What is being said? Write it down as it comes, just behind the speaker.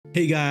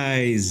Hey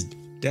guys,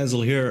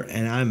 Denzel here,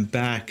 and I'm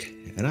back,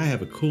 and I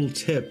have a cool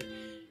tip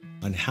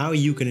on how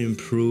you can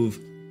improve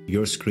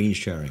your screen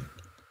sharing.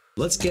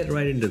 Let's get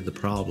right into the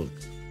problem.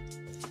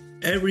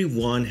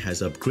 Everyone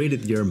has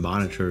upgraded their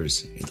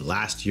monitors in the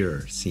last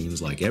year.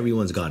 Seems like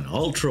everyone's gone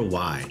ultra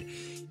wide.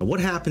 And what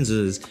happens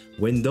is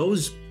when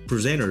those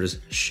presenters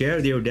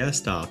share their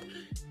desktop,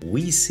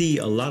 we see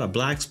a lot of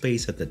black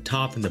space at the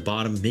top and the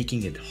bottom,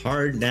 making it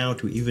hard now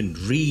to even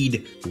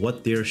read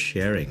what they're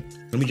sharing.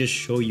 Let me just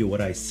show you what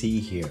I see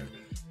here.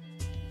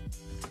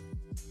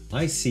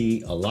 I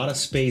see a lot of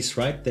space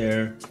right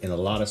there and a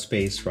lot of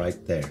space right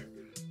there.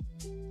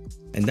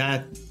 And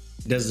that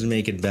doesn't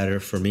make it better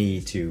for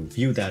me to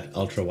view that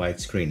ultra wide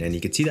screen. And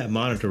you can see that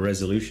monitor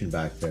resolution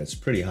back there, it's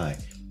pretty high.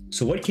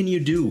 So what can you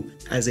do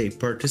as a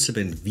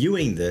participant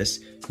viewing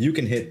this? You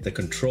can hit the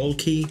control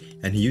key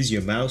and use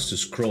your mouse to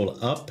scroll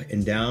up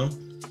and down,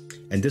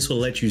 and this will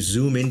let you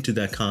zoom into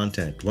that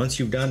content. Once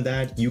you've done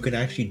that, you can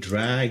actually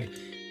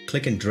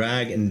click and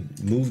drag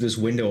and move this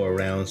window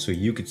around so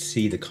you could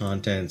see the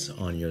contents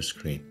on your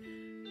screen.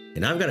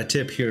 And I've got a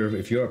tip here.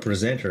 If you're a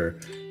presenter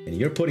and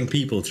you're putting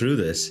people through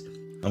this,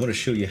 I'm going to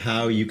show you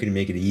how you can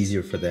make it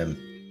easier for them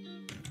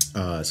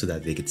so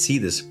that they could see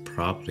this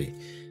properly.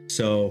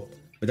 So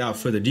without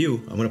further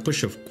ado, I'm going to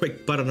push a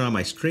quick button on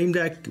my Stream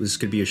Deck. This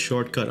could be a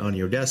shortcut on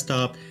your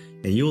desktop,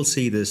 and you'll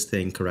see this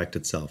thing correct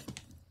itself.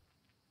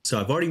 So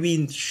I've already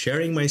been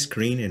sharing my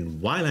screen,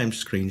 and while I'm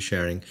screen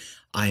sharing,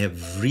 I have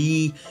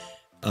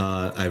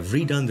I've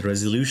redone the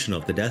resolution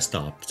of the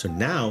desktop. So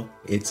now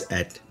it's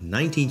at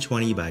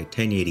 1920 by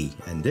 1080,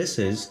 and this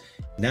is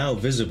now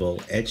visible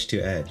edge to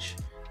edge.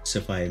 So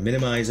if I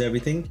minimize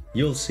everything,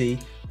 you'll see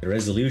the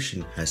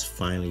resolution has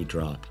finally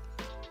dropped.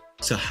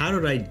 So how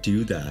did I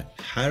do that?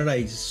 How did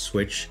I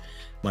switch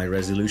my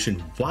resolution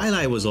while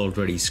I was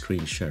already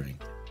screen sharing?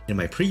 In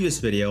my previous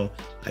video,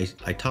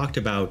 I talked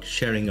about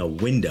sharing a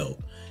window,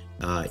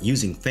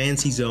 using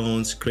fancy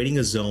zones, creating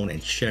a zone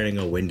and sharing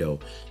a window.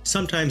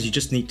 Sometimes you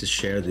just need to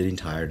share the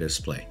entire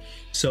display.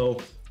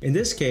 So in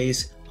this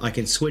case, I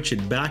can switch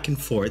it back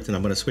and forth, and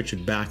I'm going to switch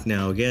it back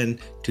now again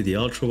to the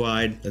ultra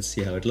wide. Let's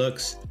see how it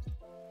looks.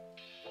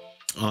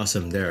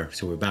 Awesome, there.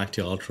 So we're back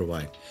to ultra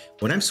wide.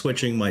 When I'm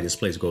switching, my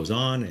displays goes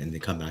on and they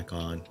come back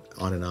on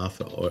and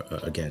off or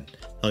again.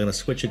 I'm gonna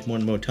switch it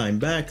one more time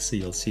back so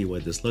you'll see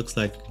what this looks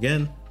like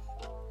again.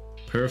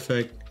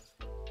 Perfect.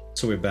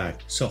 So we're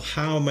back. So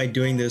how am I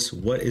doing this?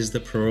 What is the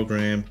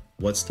program?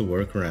 What's the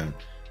workaround?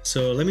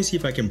 So let me see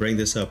if I can bring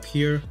this up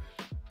here.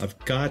 I've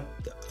got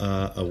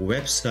a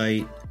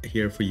website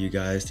here for you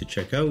guys to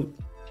check out.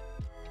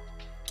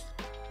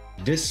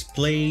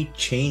 Display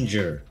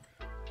Changer.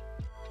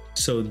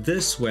 So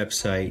this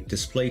website,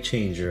 Display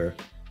Changer,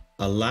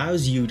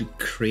 allows you to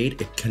create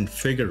a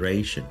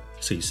configuration.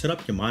 So you set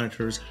up your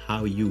monitors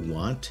how you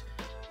want,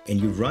 and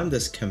you run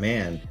this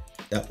command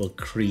that will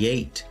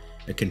create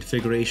a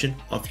configuration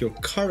of your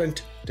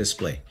current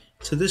display.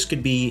 So this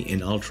could be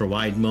in ultra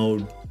wide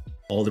mode,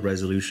 all the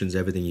resolutions,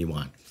 everything you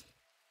want.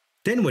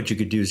 Then what you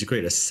could do is you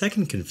create a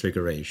second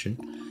configuration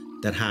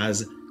that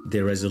has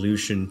the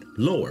resolution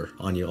lower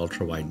on your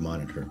ultra wide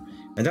monitor.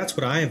 And that's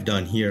what I have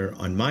done here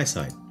on my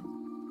side.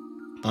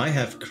 I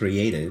have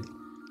created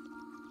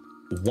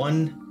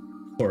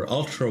one for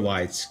ultra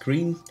wide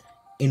screen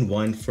and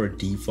one for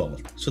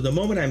default. So the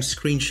moment I'm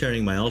screen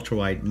sharing my ultra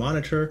wide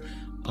monitor,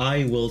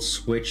 I will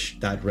switch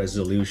that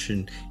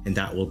resolution and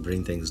that will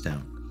bring things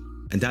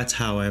down. And that's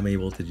how I'm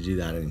able to do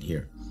that in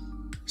here.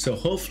 So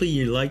hopefully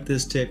you like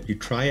this tip. You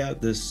try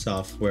out this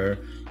software.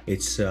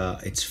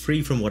 It's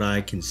free from what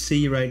I can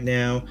see right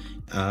now.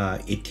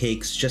 It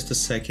takes just a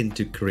second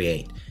to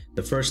create.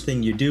 The first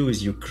thing you do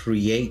is you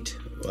create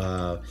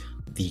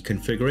the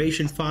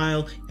configuration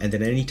file, and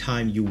then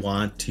anytime you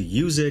want to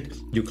use it,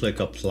 you click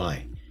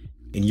apply.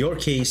 In your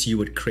case, you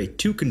would create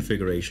two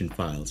configuration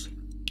files,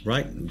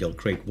 right? You'll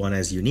create one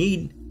as you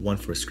need, one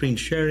for screen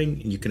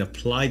sharing, and you can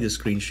apply the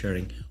screen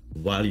sharing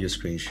while you're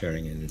screen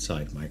sharing it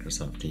inside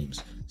Microsoft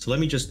Teams. So let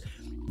me just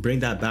bring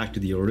that back to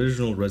the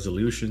original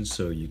resolution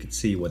so you can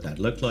see what that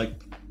looked like.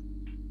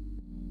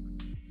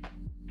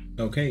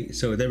 Okay,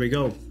 so there we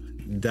go.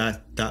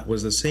 That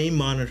was the same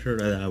monitor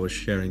that I was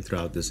sharing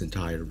throughout this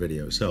entire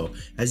video. So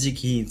as you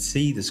can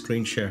see, the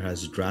screen share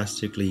has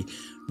drastically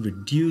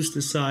reduced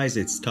the size.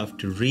 It's tough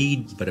to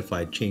read, but if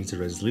I change the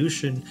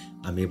resolution,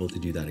 I'm able to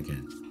do that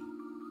again.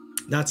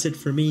 That's it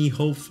for me.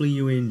 Hopefully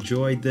you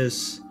enjoyed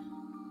this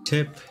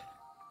tip.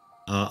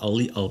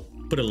 I'll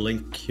put a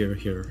link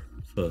here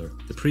for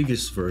the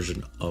previous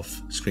version of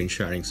screen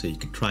sharing so you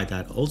can try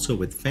that also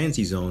with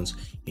fancy zones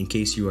in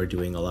case you are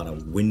doing a lot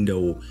of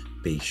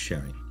window-based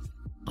sharing.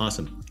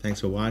 Awesome.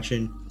 Thanks for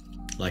watching.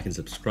 Like and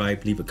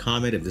subscribe. Leave a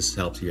comment if this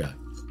helps you out.